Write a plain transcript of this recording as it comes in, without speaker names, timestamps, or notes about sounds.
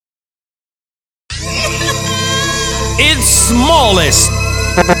smallest.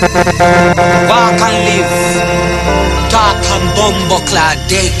 Walk and live. Talk and bumbuckler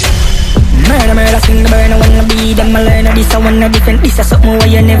date. Murder, murder, sing the burn, I wanna be them, I learn this, I wanna different, this is something where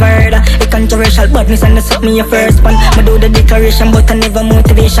you never heard of. A controversial badness and that's something your first one. I do the declaration, but I never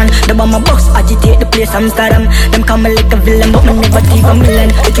motivation. The bomb my box, agitate the place, Amsterdam. Them come like a villain, but me never give a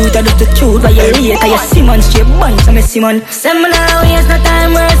million. The truth I do the truth, violate, I see man, straight bunch, I'm a Simon. Send me now, waste no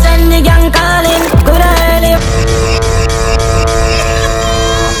time, we're sending the gang calling. Good early.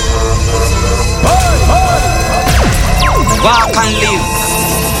 Walk and live.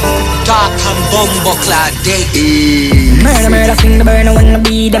 Talk and bumbuckler date. Murder, murder, sing the burn, I wanna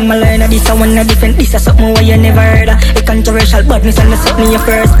be them, I learn this, I wanna different, this is something where you never heard of. A controversial badness and that's something your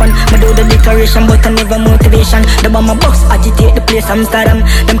first one. I do the declaration, but I never motivation. The bomb my box, agitate the place, Amsterdam.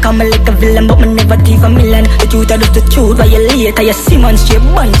 Them come like a villain, but me never give a million. The truth I do the truth, violate, I see man, straight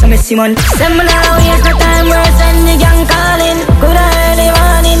bunch, I'm a Simon. Send me now, waste no time, we're sending the gang calling. Good early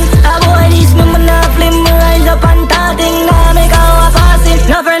morning, I boy this, me not flame, me rise up and talking, I make our passing.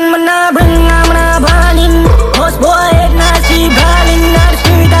 No friend, me not bring, I'm not burning. Most boy, head not see balling. Not the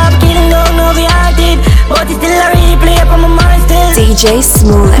spirit of killing, don't know we hearted. But it's still a replay from my mind still. DJ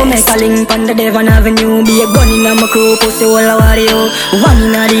Smooth. Me make a link on the Devon Avenue. Be a gun in my crew, pussy all a warrior. One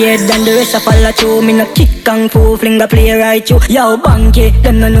in the head and the rest a follow through. Me no kick kung fu, fling the play right you. Yo, banky,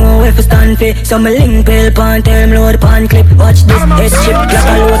 them no know where to stand for. So me link pill pan, tell me load pan clip. Watch this, head ship like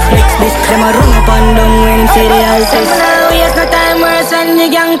a load flex this. Them a run up and down when him say the altis. Now waste no time, we're sending the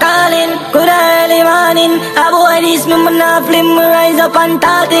gang calling. Good early morning, a boy this me not flame, me rise up and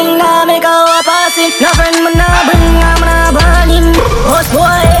talking. Now make a passing. No friend me not bring, I'm not burning. Most boy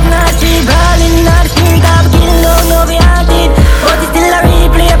head not street brawling. Not the spirit of killing, don't know we hearted. But it's still a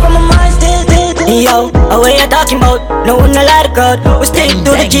replay from my mind still. Yo, what you talking about? No one a lot of crowd. We stick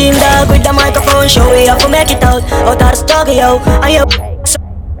to the gym dog with the microphone. Show we have to make it out of the struggle, yo. And yo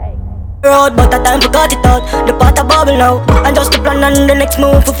road, but the time forgot it out. The pot a bubble now, and just the plan and the next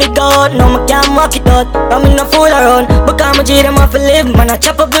move to figure out. No, I can't mock it out. I'm in a fool around, but I'm a G, them off a live. Man, I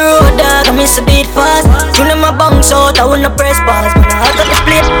chop up the road, dog. I miss a beat fast. You know my bounce out, I wanna press pause. Man, I got the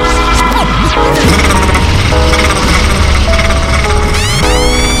plate.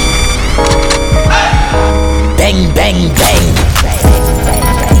 Bang, bang, bang.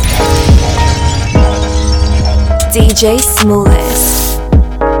 DJ Smoothest.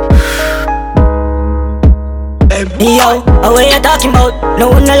 Yo, what you talking about? No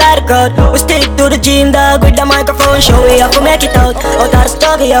one a lot of crowd. We stick to the gym dog with the microphone. Show we have to make it out of the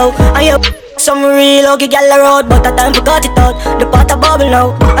struggle, yo. And yo, some real ugly gal road, but the time forgot it out. The pot a bubble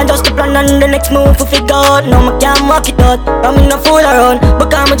now, and just the plan and the next move to figure out. No, I can't mock it out. I'm in a fool around,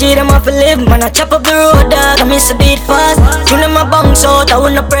 but I'm a G, them off a live. Man, I chop up the road, dog. I miss a beat fast. You know my bounce out, I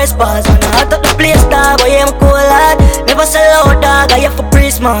wanna press pause. Man, I out of the place, dog. Boy, I'm a cool lad. Never sell out, dog. I have for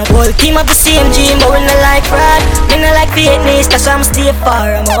pre-smart. Whole team of the same gym, but we not like fraud. Me not like fitness, that's why I'm stay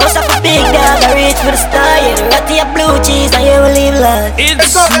far. I'm a house of a big dog, I reach for the star. Yeah, the ratty of blue cheese, and you will live life.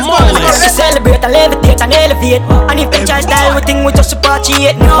 It's smallest. Celebrate and levitate and elevate. And if the child style we think we just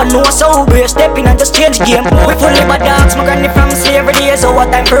appreciate. Never know us so we're stepping and just change the game. We fully bad dogs, my granny from slavery days. So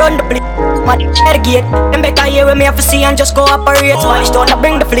what time for run the place? Man, share the gate. Them better hear with me have to see and just cooperate. Spanish don't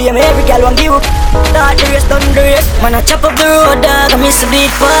bring the flame, every girl want give up. Start the race, done the race. Man, I chop up the road, dog, I miss a beat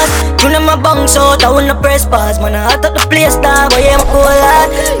fast. You know my bounce out, I wanna press pause. Man, I out of the place, dog, boy, I'm a cool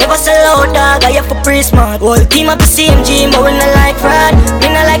lad. Never sell out, dog, I have for pre-smart. Whole team of the same gym, but we not like fraud. We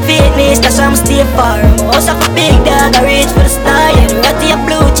not like fitness, that's why I'm stay far. I'm a house of a big dog, I reach for the star. Yeah, the ratty of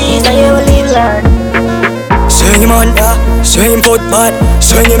blue cheese, and you will live land. Swing him on, swing foot bad.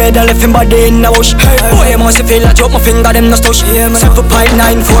 Swing him head and left him body in the bush. Hey, boy, you must feel like drop my finger, them no stush.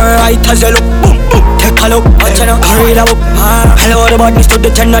 7.94 right as you look. Boom, boom, take a look. Watch out, read a book. Hello, the badness to the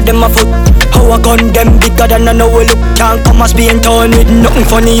 10 of them a foot. How I gun them bigger than I know we look. Can't come as being torn with nothing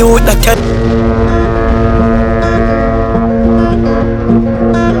funny you that tell.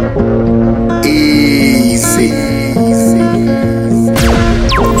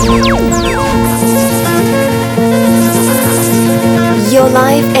 You're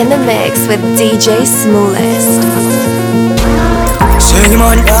live in the mix with DJ Smoothest. Swing him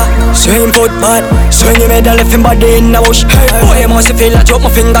on, swing foot bad. Swing him head and left him body in the bush. Hey, boy, you must feel like drop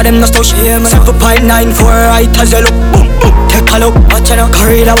my finger, them no stush. 7.94 right as you look. Boom, boom, take a look. Watch out,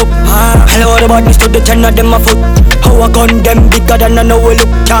 carry the book. Hello, the badness to the 10 of them a foot. How I gun them bigger than I know we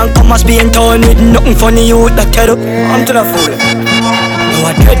look. Can't come as being torn with nothing funny you that tell up. I'm to the fool. No,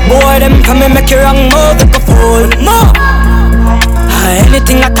 a dead boy, them come and make you wrong move like a fool. No.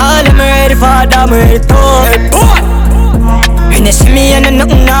 Anything at all, I'm ready for that, I'm ready to talk. Hey boy! When you see me and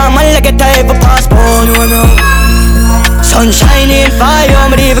nothing normal, I get type of passport. No, no. Sun shining fire,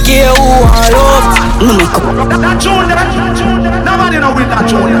 I'm never care who I love. No make up. That tune, nobody know with that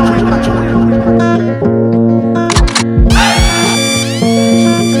tune.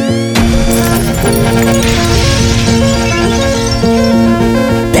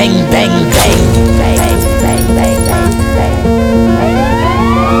 Bang, bang, bang.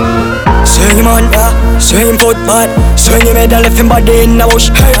 Swing him on, swing him foot bad. Swing him head and left him body in the bush.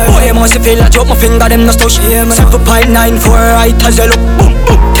 Hey, boy, you must feel like drop my finger, them no stush. 7.94 right as you look. Boom,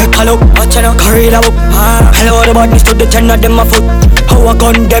 boom. Take a look, watch you now, carry the book. Hello, the badness to the 10 of them a foot. How I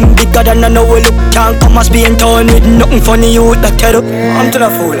gun them bigger than I know we look. Can't come and be in town with nothing funny, you that head up. I'm to the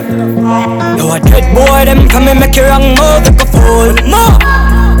fool. You a dead boy, them come and make you wrong move, like a fool. More.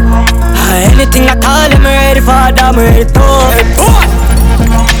 Anything I call them ready for, I'm ready to. Hey, boy.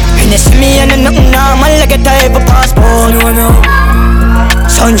 And you see me and nothing normal, like a type of passport. No.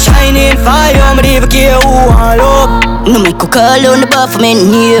 Sun shining fire, I'm never care who I love. No make a call on the bar for my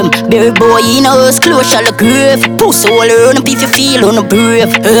name. Berry boy in a house, close shall look grave. Post all around up if you feel on a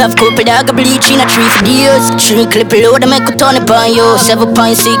brave. Have couple dog a bleach in a tree for days. Tree clip load, I make a ton upon you.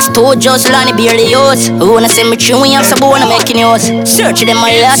 7.6 two just land barely yours. Who wanna send me chewing, I'm so wanna making yours. Search them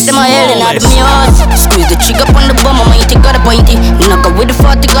my last, them my hell and all the yours. Squeeze the trigger on the bum, I might got a pointy. Knock out with the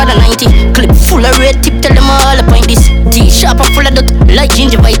 40, got a 90. Clip full of red tip, tell them all a point this. T-sharp and full of dot, like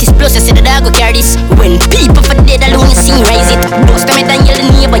gingivitis. Plus I see the dog go carry this. When people for dead alone, you see rise it. Bust them and yell the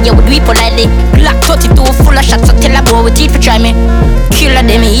neighbor, you would do it politely. Glock 32 full of shots, so tell a boy with teeth for try me. Killer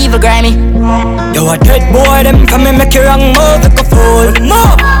them, evil grimy. You a dead boy, them come and make you wrong move like a fool.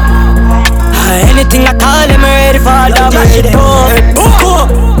 Move. Anything I call them ready for, I'm ready to.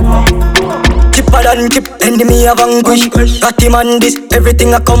 Chipper than chip, enemy of anguish. Got him on this,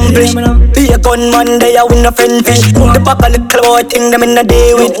 everything accomplished. Be a gunman, they a win a friend fish. The back a little boy, thing them in a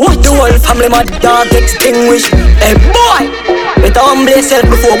day with. The whole family mad dog extinguished. Hey boy, better humble yourself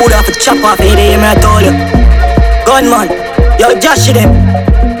before Buddha for chop off your day, I told you. Gunman, yo Josh them.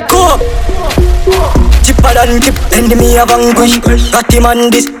 Go! Chipper than chip, enemy of anguish. Got him on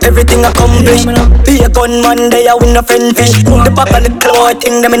this, everything accomplished. Be a gunman, they a win a friend fish. The back a little boy,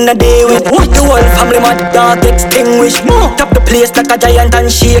 thing them in a day with. The whole family mad dog extinguished. Top the place like a giant and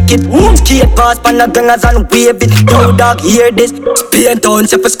shake it. Skate past pan the gangers and wave it. Yo dog hear this, Spain town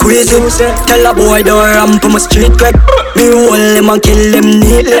self a squeeze it. Tell a boy don't ramp on my street quick. Me hold him and kill him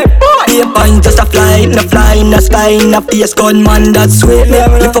neatly. Be a pint just a fly in the sky in the face gunman that sweet me.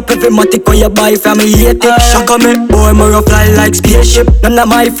 Lift up every matic when you buy from me hate it. Shock on me, boy more a fly like spaceship. None of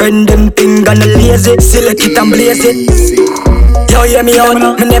my friend them ping and lazy. Select it and blaze it. Yo, hear me out,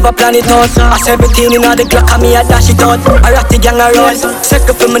 me never plan it out. I 17 in all the Glock and me a dash it out. I rat the gang around,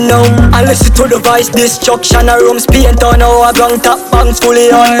 second for me now. I listen to the voice, destruction a room. Spain town now, a gang top bangs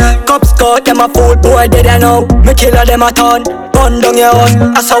fully on. Cops caught them a fool, boy dead I know. Me killer them a town, burn down your house.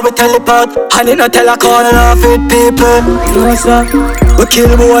 That's how we tell it out, and it no tell a corner off it people. No sir, we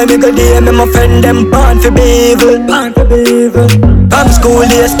kill boy, me go day, me my friend them born for be evil. From school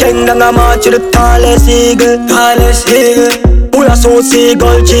days, king down a march to the tallest eagle. Pull a so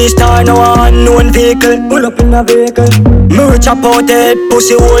seagull, G-star, now a unknown vehicle. Pull up in a vehicle. Me chop out head,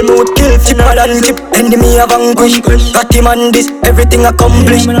 pussy hole, mood kill. Chipper than chip, enemy of anguish. Got him on this, everything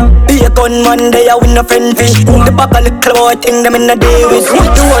accomplished. Be a gunman, they a win a friend fish. The back a little boy, thing them in a day with.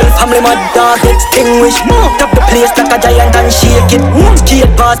 The whole family mad dog extinguished. Top the place like a giant and shake it. Skate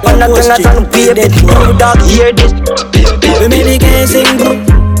past, pan the gangers and wave it. Yo dog hear this. We made the gang sing.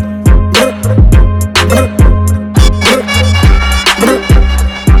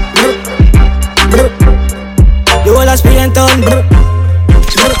 You all a Spain town.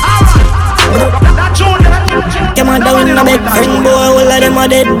 Come on down in the bed, friend boy. All of them a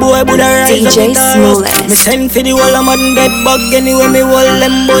dead boy, but I rise up DJ Smallest. Me send for the whole of man dead bug. Anyway, me hold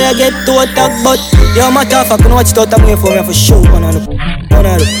them boy, I get to attack. But yo, my tough, I can watch it out of me for me for sure. One on the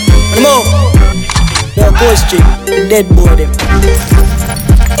more. Yo, Coast Street, dead boy them.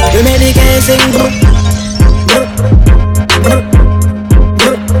 You made the gang sing.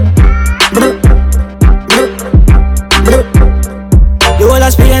 You all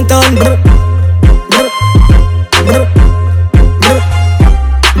a Spain town.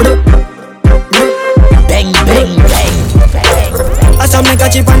 Bang, bang, bang. I saw me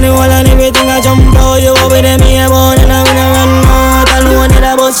catch it on the wall and everything I jump out. You over there, me a born and I'm gonna run out. Alone in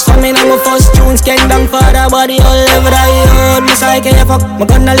the bus, for me now my first tunes. Ken down for the body all over the yard. Miss a like a fuck. Me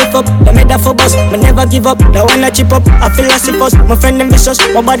gonna lift up, the made for bus. Me never give up, the one I chip up. I feel like us, my friend them vicious.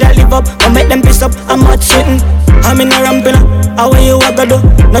 My body live up, I make them piss up. I'm hot sitting, I'm in a ramping up. How you a go do?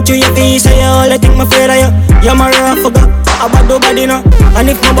 Not you your face, say all I think my afraid of you. You're my rough fucker, I bad do body no. And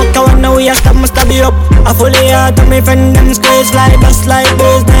if my buck I now we a stop, must be up. I fully out of my friend them squares like dust like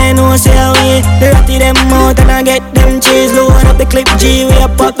birds. I know say away, they ratty them out and I get them cheese. Load up the clip G, we a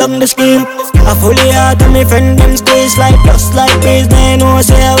pop down the screen. I fully out of my friend them squares like dust like birds. I know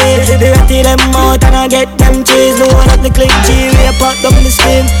say away, they ratty them out and I get them cheese. Load up the clip G, we a pop down the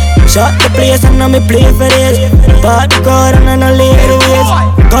screen. Shot the place and now me play for this. Part the crowd and I no leave the ways.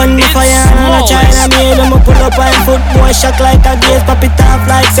 Gun the fire and I try to made them pull up on foot. Boy shock like a gaze, pop it off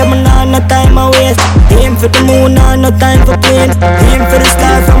like 7 on no time I waste. Aim for the moon on no time for pain. Aim for the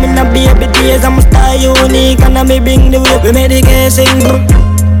star from in the baby days. I'm a star unique and I me bring the whip. We made the guys sing.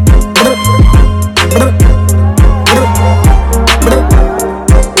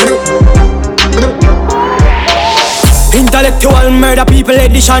 Intellectual murder people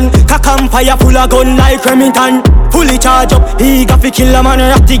edition. Cock and fire full of gun like Remington. Fully charge up, eager fi kill a man.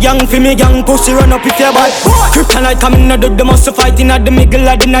 Ratty gang fi me gang, pussy run up if you bad. Kryptonite coming out of the muscle fighting at the middle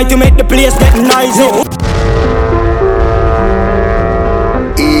of the night to make the place get noisy.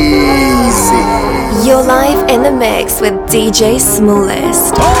 Easy. You're live in the mix with DJ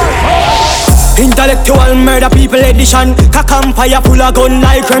Smallest. Intellectual murder people edition. Cock and fire full of gun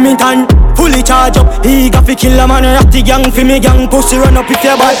like Remington. Fully charge up, eager fi kill a man. Ratty gang fi me gang, pussy run up if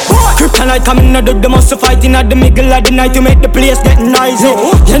you bad. Kryptonite coming out of the muscle fighting at the middle of the night to make the place get noisy.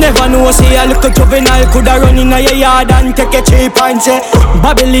 You never know, say a little juvenile coulda run in your yard and take a cheap and say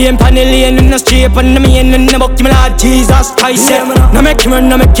Babylon, Panellian in the street and the main in the buck, me Lord Jesus Christ. No make him run,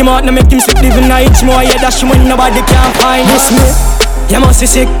 no make him out, no make him sleep, living a inch more. Yeah, dash him when nobody can find this me. You must be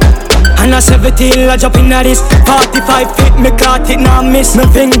sick. And a 17, I jump in at this 45 feet, me caught it, now miss. Me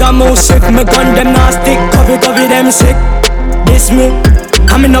finger move swift, me gun them now stick. Covey them sick, this me.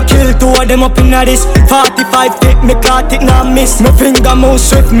 I'm in no kill two of them up in at this 45 feet, me caught it, now miss. Me finger move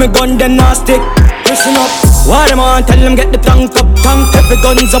swift, me gun them now stick. Listen up, what them on, tell them get the tank up. Tank, every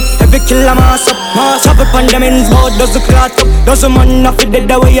guns up, every killer mass up. Mass up upon them ends, bout does the clot up. Does a man not fit dead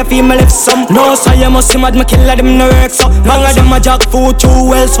the way you feel me left some. No, so you must see mad, me killer them no work so. Bang of them a jack food, 2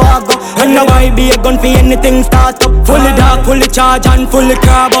 Wells Fargo. And now I be a gun for anything start up. Fully dark, fully charge and fully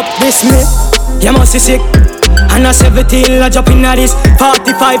carb up. This me, you must be sick. And a 17, I jump in at this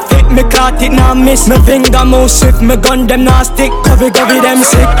 45 feet, me caught it, now miss. Me finger move swift, me gun them now stick. Covey them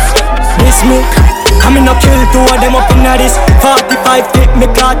sick, this me. I'm in no kill two of them up in a this 45 feet, me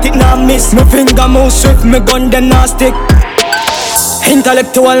caught it, now miss. Me finger move swift, me gun them now stick.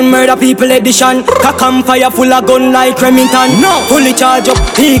 Intellectual murder people edition. Cock and fire full of gun like Remington. No, fully charge up,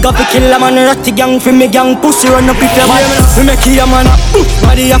 eager fi kill a man. Ratty gang fi me gang, pussy run up if you bad. We make you a man up,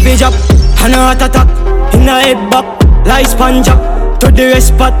 body a page up. And a heart attack, in a head back. Like sponge up, to the rest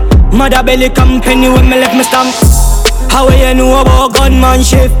spot. Mother belly company when me left me stamp. How you know about gunman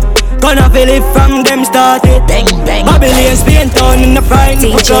shift? Gonna feel it from them started. Bang, bang. Babylon, Spain town in the fright.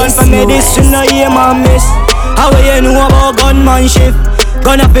 Put on for medicine, no hear my miss. How you know about gunman shift?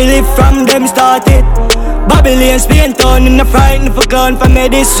 Gonna feel it from them started. Babylon, Spain town in the fright. Put on for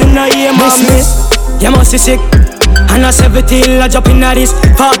medicine, no hear my miss. You must be sick. And a 17, I jump in at this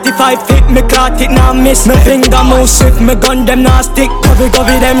 45 feet, me caught it, now miss. Me finger move swift, me gun them now stick.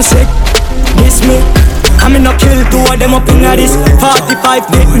 Covey them sick, this me. I'm in no kill two of them up in a this 45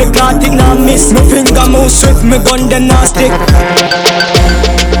 feet, me caught it, now miss. Me finger move swift, me gun them now stick.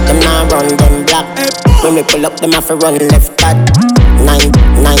 Them now run them black. When we pull up, them have to run left back.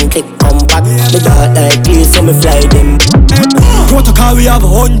 9 click come back. Me got like this, so me fly them. Protocol we have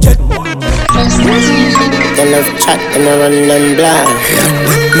 100. They love chat and I run them black. Run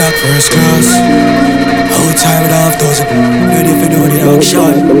them black first class. Outside with half dozen. Ready for do the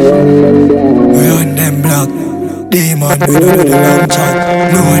action. We run them black. Demon, we don't do the long chat.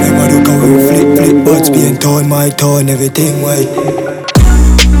 No one ever look how we flip. But being torn, my tone, everything white.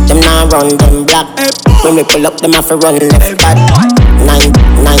 Them now run them black. When we pull up, them have to run left back.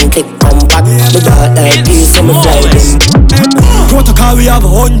 9 click come back. Me got like this, so me fly them. Protocol we have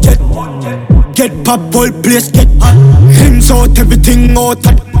 100. Get pop, whole place get hot. Hands out, everything out.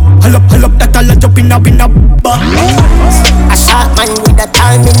 Hull up, that all a jump in a bar. A shot man with a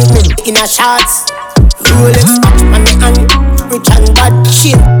time in a shots. Rolex watch on the hand. Rich and bad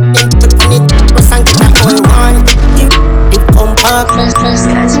shit. Then put on it, press and get a whole one. It come back.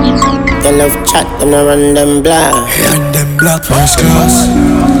 They love chat and I run them black. Run them black first class.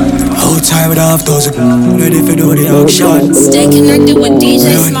 Outside with half dozen, ready for do the action. Stay connected with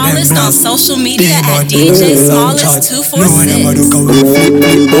DJ Smallest on social media at DJ Smallest 246. No one ever look away, flip,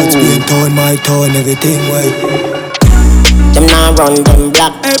 but spin tone, my tone, everything way. Them now run them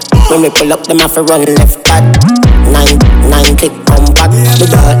black. When we pull up, them have to run left back. 9 click come back.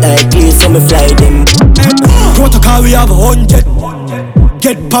 The dark like this, so me fly them. Protocol, we have 100.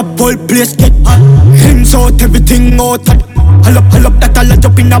 Get pop, whole place get hot. Hands out, everything out hot. Hull up, that all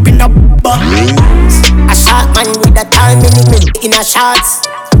jump in a bar. A shot man with a time in a shots.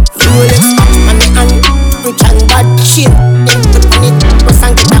 Rolex watch on the hand, rich and bad shit. Then put on it, press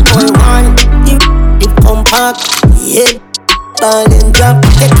and get a whole one. It come back, yeah. Ball and drop,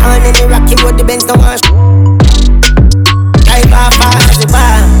 get on in the rocky road, the Benz don't wash. Drive off as a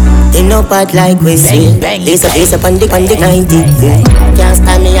bar. They no bad like we see. Lace up on the 90. Can't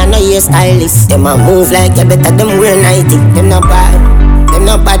stand me, I know you're stylist. Them a move like you better, them wear 90. Them no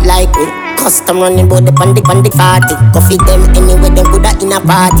bad like we. Custom running bout the pandic 40. Coffee them anywhere, them good in a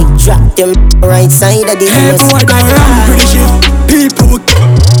party. Drop them right side of the house. People that run pretty shit. People with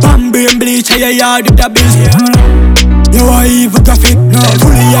Bambi and bleach, yeah, yard with the bills. You are evil graphic,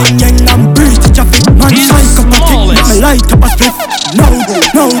 fully yang and breeze to traffic. Man, psychopathic, make me light up a split. No,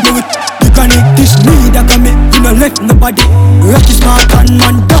 do it. You can eat this me that got me. You no left nobody. Rocky smart and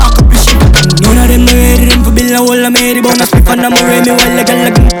man dark up his shit. None of them ready them for bill a whole of me. The bonus split and I'm ready me well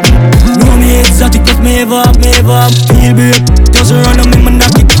like. No me exotic, but me ever have feel brave. Just run on me, man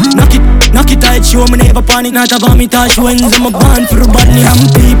knock it tight, show me never panic. Not about me touch wins, I'm a band for a body. I'm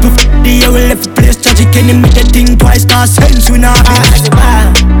people, the will left the place tragic. Can you make that thing twice, cause sense we not have.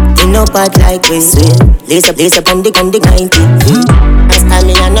 They no bad like we swing. Lace up on the 90. Last time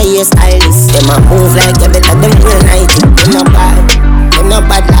me I know you're stylist. Them a move like you better than real 90. They no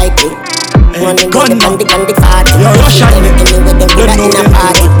bad like we. Running gun on the 40. You're Russian, anywhere them put in a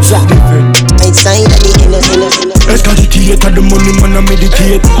party. Drop right side of the inner. Let's meditate on the money, man, I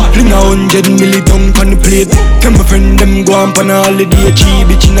meditate. Ring 100 million down on the plate. Tell my friend them go on a holiday. Cheap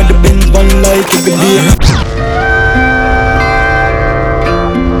bitch in the Benz van like every day.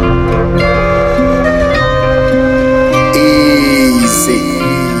 Easy.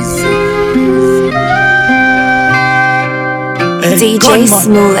 DJ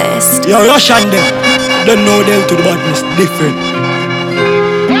Smallest. You're Russian them. Don't know them to the badness. Different.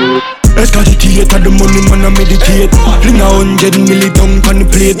 Let's meditate on the money, man, I meditate. Ring 100 million down on the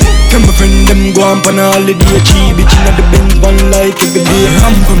plate. Tell my friend them go on a holiday. Cheap bitch in the Benz van like every day.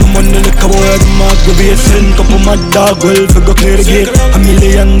 I'm from the money like a boy at the market. Send couple mad dog, well, figure clear the gate. A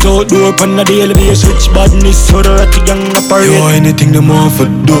millions outdoor on a daily basis. Switch badness, so the rat young operate. Yo, anything them want for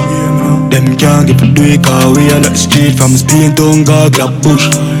do, them can't get for do it. Cause we are like the street from Spain to God grab bush.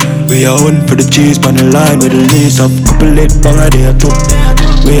 We are on for the cheese on the line with the lace of couple leg bang a day or two.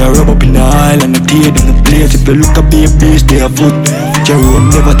 We are rub up in the aisle and the tear in the place. If you look at be a beast, they are foot. Jerome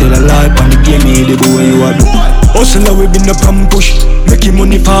never tell a lie, on the game, they go where you are do. Hustle we been up and push. Making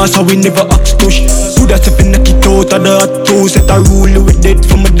money fast, so we never ask push. Good as if you knock it out of the hot two. Set a rule with dead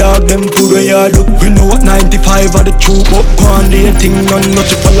from a dog, them food where you do. We know what 95 are the truth, but go on the thing, none not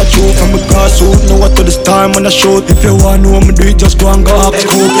to follow through. From a car suit, know what to this time on the show. If you want to know me do it, just go and go up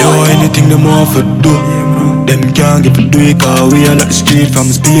scope. Yo, anything them want for do, them can't get for do it. Cause we are like the street from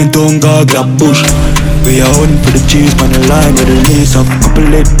Spain to God grab bush. We are hunting for the cheese on the line with the lace of couple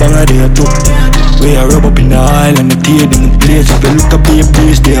leg bang a day or two. We are rub up in the aisle and the tear in the place. If you look at be a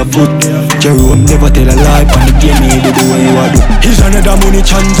priest, they are foot. Jerome never tell a lie, on the game, they do what you are do. Here's another money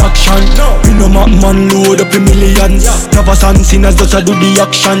transaction. We know man load up in millions. Never son sinners just a do the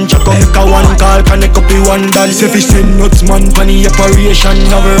action. Check up make a one call, connect up in one dance. If you send nuts man for the operation.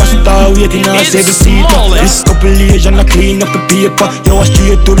 Now we're a star waiting on save a seat. This couple Asian a clean up the paper. You are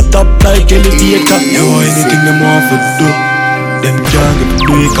straight to the top like elevator. You are anything them want for do, them can't get to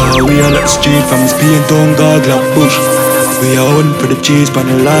do it. Cause we are like the street from Spain to God grab bush. We are hunting for the cheese on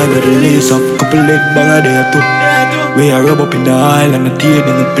the line with the lace up couple leg bang a day or two. We are rub up in the aisle and the tear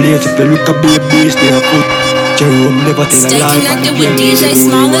in the place. If you look at be a beast, they are foot. Jerome never tell a lie. Stay connected with DJ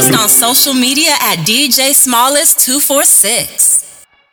Smallest on social media at DJ Smallest 246.